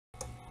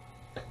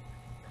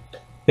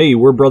Hey,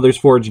 we're Brothers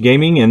Forge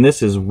Gaming, and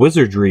this is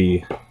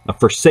Wizardry, a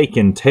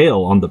Forsaken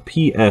Tale on the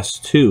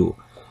PS2.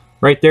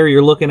 Right there,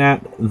 you're looking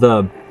at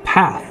the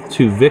path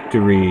to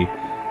victory.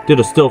 Did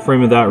a still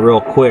frame of that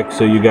real quick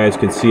so you guys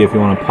could see if you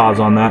want to pause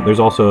on that. There's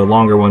also a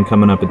longer one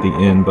coming up at the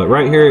end, but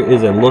right here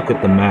is a look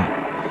at the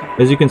map.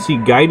 As you can see,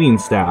 guiding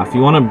staff.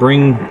 You want to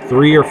bring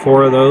 3 or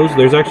 4 of those.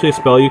 There's actually a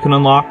spell you can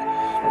unlock,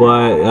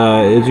 but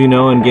as you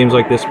know, in games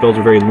like this, spells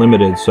are very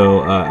limited, so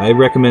I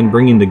recommend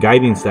bringing the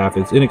guiding staff.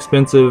 It's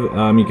inexpensive.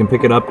 You can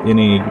pick it up in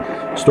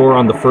a store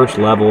on the first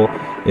level.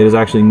 It is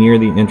actually near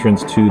the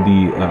entrance to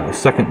the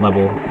second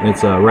level.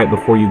 It's right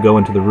before you go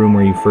into the room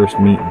where you first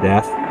meet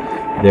death.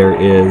 There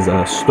is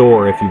a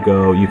store. If you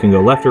go, you can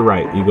go left or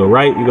right. You go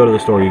right, you go to the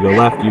store. You go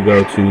left, you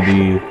go to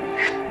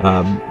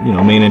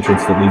the main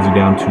entrance that leads you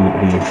down to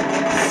the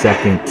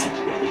second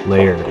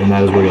layer, and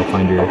that is where you'll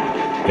find your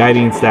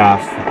guiding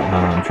staff,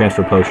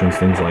 transfer potions,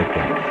 things like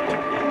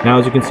that. Now,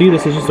 as you can see,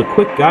 this is just a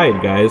quick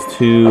guide, guys,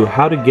 to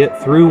how to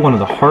get through one of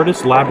the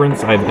hardest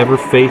labyrinths I've ever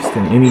faced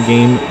in any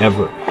game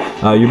ever.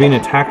 You're being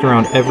attacked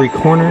around every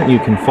corner. You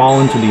can fall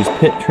into these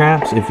pit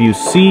traps. If you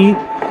see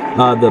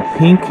the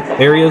pink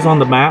areas on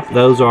the map,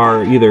 those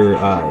are either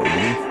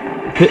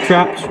pit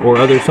traps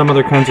or some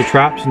other kinds of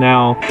traps.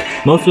 Now,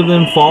 most of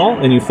them fall,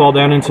 and you fall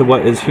down into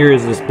what is here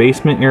is this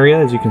basement area.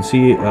 As you can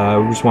see,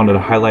 we just wanted to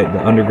highlight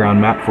the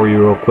underground map for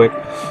you real quick,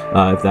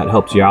 if that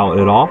helps you out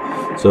at all.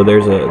 So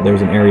there's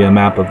an area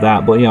map of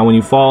that. But yeah, when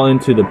you fall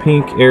into the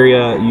pink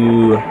area,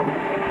 you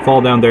fall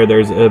down there.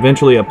 There's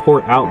eventually a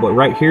port out, but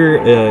right here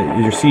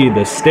you see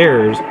the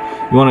stairs.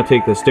 You want to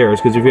take the stairs,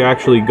 because if you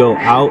actually go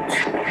out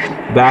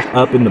back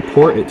up in the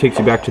port, it takes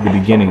you back to the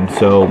beginning.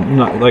 So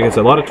like I said,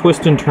 a lot of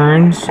twists and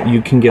turns.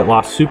 You can get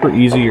lost super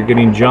easy. You're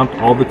getting jumped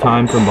all the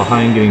time from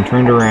behind, getting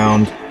turned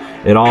around.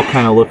 It all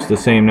kind of looks the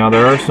same. Now,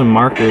 there are some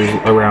markers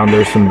around.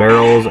 There's some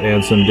barrels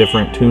and some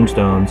different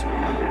tombstones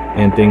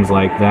and things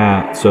like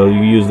that, so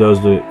you use those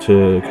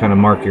to kind of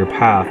mark your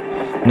path.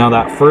 Now,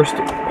 that first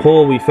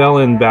hole we fell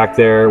in back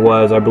there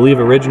was, I believe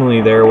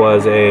originally there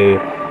was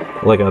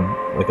like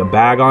a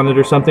bag on it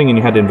or something, and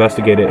you had to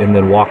investigate it and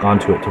then walk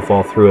onto it to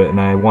fall through it. And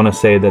I want to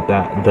say that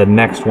the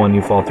next one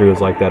you fall through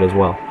is like that as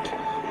well.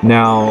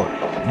 Now,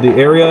 the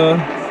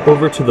area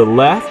over to the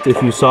left,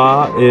 if you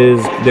saw,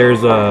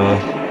 there's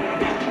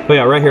a, oh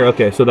yeah, right here.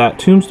 Okay, so that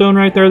tombstone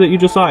right there that you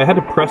just saw, I had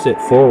to press it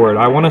forward.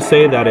 I want to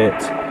say that it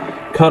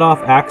cut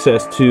off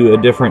access to a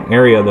different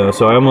area though,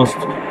 so I almost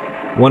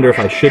wonder if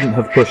I shouldn't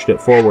have pushed it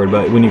forward.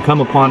 But when you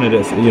come upon it,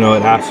 it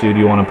asks you, do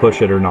you want to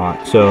push it or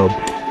not? So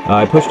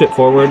I pushed it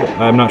forward.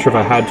 I'm not sure if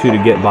I had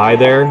to get by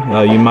there.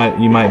 You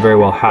might very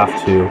well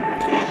have to.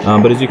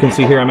 But as you can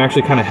see here, I'm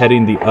actually kind of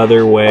heading the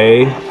other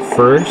way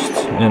first,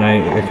 and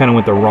I kind of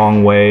went the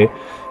wrong way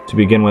to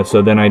begin with.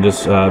 So then I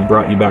just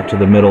brought you back to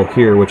the middle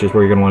here, which is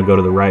where you're going to want to go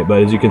to the right.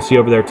 But as you can see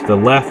over there to the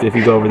left, if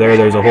you go over there,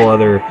 there's a whole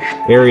other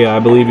area. I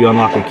believe you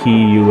unlock a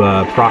key, you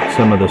proc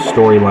some of the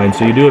storyline.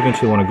 So you do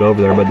eventually want to go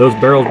over there. But those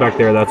barrels back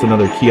there, that's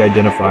another key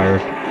identifier.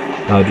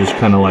 Just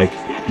kind of like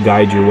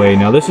guide your way.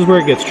 Now, this is where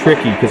it gets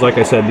tricky, because like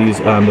I said,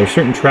 there's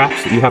certain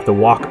traps that you have to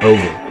walk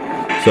over.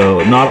 So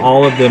not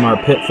all of them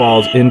are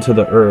pitfalls into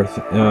the earth,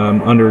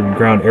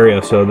 underground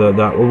area. So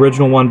the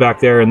original one back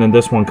there, and then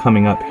this one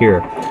coming up here,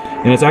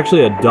 and it's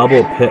actually a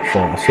double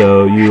pitfall.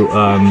 So you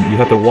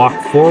have to walk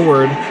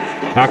forward,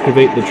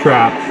 activate the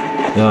trap,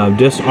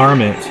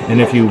 disarm it,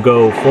 and if you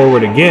go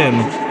forward again,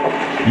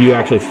 you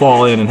actually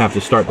fall in and have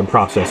to start the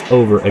process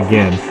over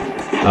again.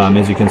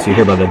 As you can see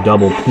here by the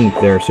double pink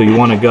there. So you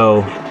want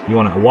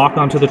to walk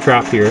onto the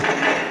trap here,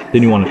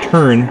 then you want to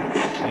turn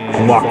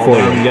and walk forward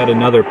down yet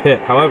another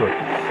pit. However,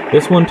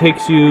 this one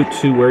takes you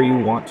to where you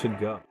want to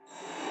go.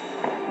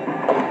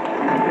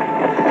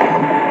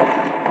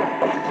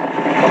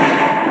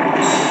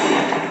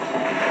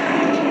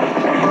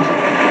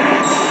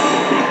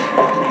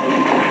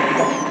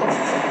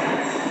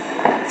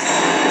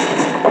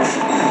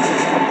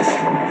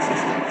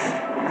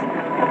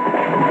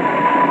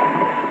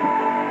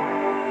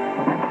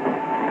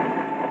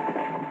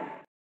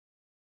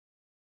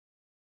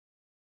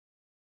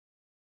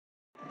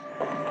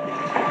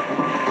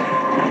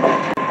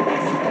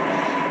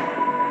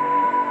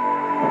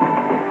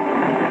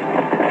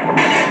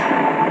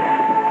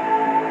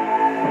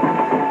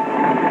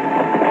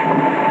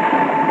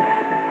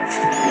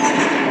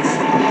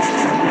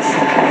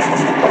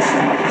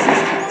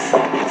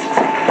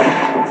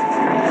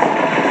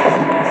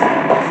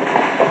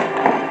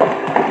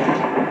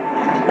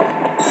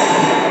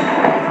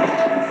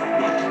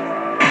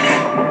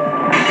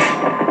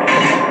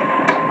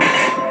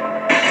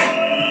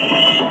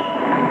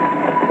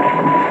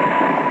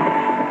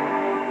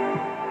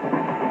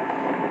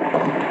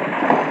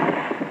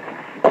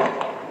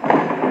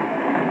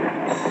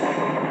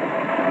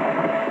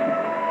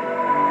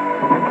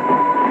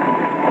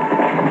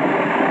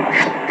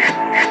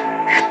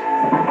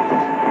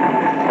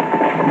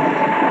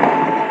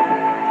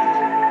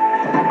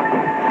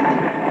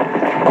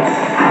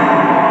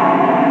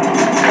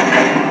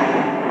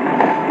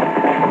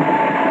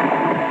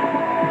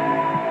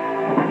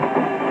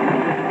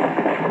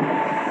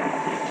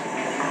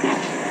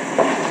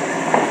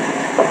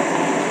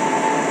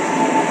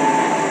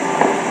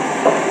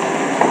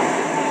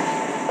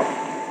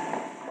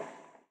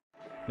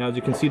 as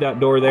you can see that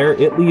door there,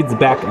 it leads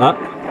back up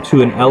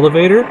to an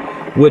elevator,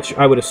 which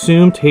I would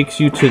assume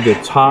takes you to the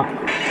top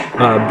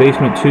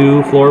basement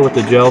 2 floor with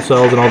the jail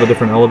cells and all the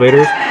different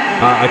elevators.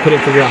 I couldn't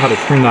figure out how to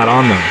turn that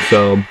on though,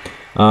 so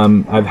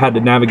I've had to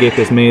navigate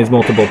this maze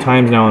multiple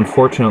times now,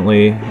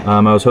 unfortunately. I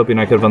was hoping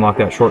I could have unlocked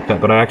that shortcut,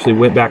 but I actually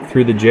went back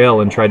through the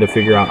jail and tried to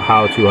figure out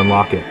how to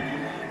unlock it.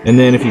 And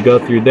then if you go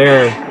through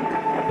there,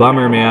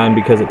 bummer man,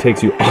 because it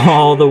takes you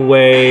all the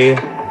way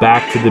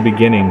back to the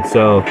beginning.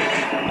 So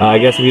I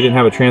guess if you didn't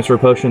have a transfer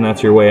potion,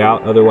 that's your way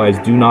out. Otherwise,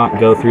 do not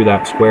go through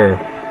that square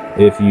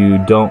if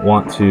you don't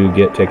want to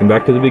get taken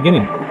back to the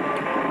beginning.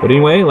 But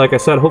anyway, like I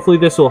said, hopefully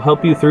this will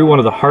help you through one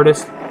of the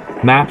hardest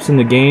maps in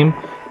the game.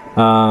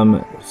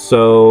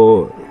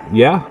 So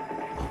yeah,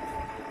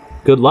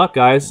 good luck,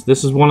 guys.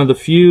 This is one of the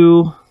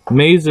few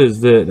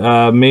mazes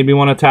that made me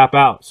want to tap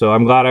out, so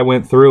I'm glad I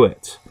went through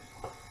it.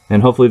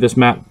 And hopefully this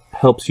map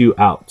helps you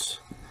out.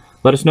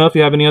 Let us know if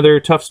you have any other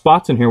tough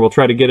spots in here. We'll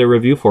try to get a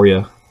review for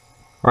you.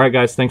 Alright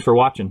guys, thanks for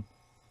watching.